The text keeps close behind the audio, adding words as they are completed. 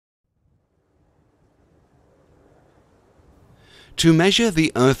To measure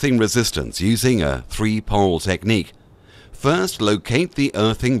the earthing resistance using a 3-pole technique, first locate the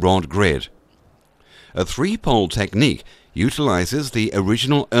earthing rod grid. A 3-pole technique utilizes the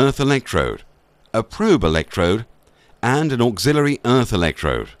original earth electrode, a probe electrode, and an auxiliary earth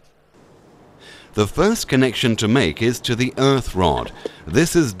electrode. The first connection to make is to the earth rod.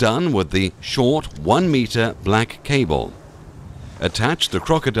 This is done with the short 1 meter black cable. Attach the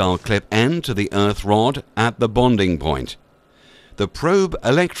crocodile clip end to the earth rod at the bonding point. The probe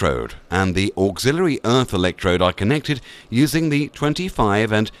electrode and the auxiliary earth electrode are connected using the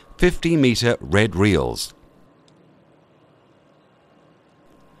 25 and 50 meter red reels.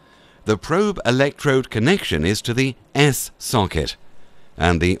 The probe electrode connection is to the S socket,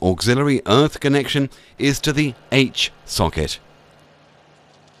 and the auxiliary earth connection is to the H socket.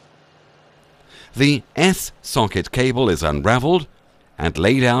 The S socket cable is unraveled and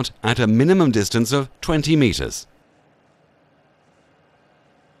laid out at a minimum distance of 20 meters.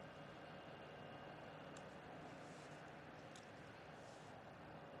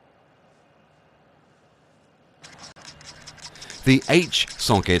 The H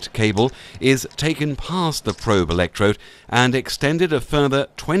socket cable is taken past the probe electrode and extended a further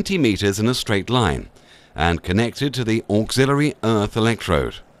 20 meters in a straight line and connected to the auxiliary earth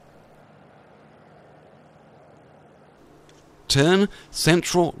electrode. Turn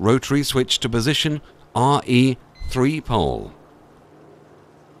central rotary switch to position RE 3-pole.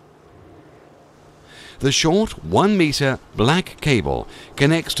 The short 1 meter black cable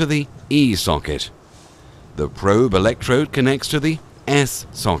connects to the E socket. The probe electrode connects to the S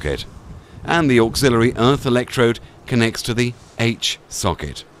socket, and the auxiliary earth electrode connects to the H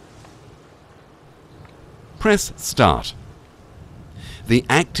socket. Press Start. The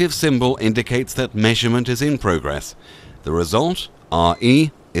active symbol indicates that measurement is in progress. The result,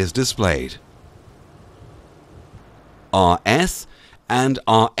 RE, is displayed. RS and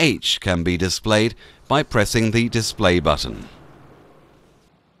RH can be displayed by pressing the display button.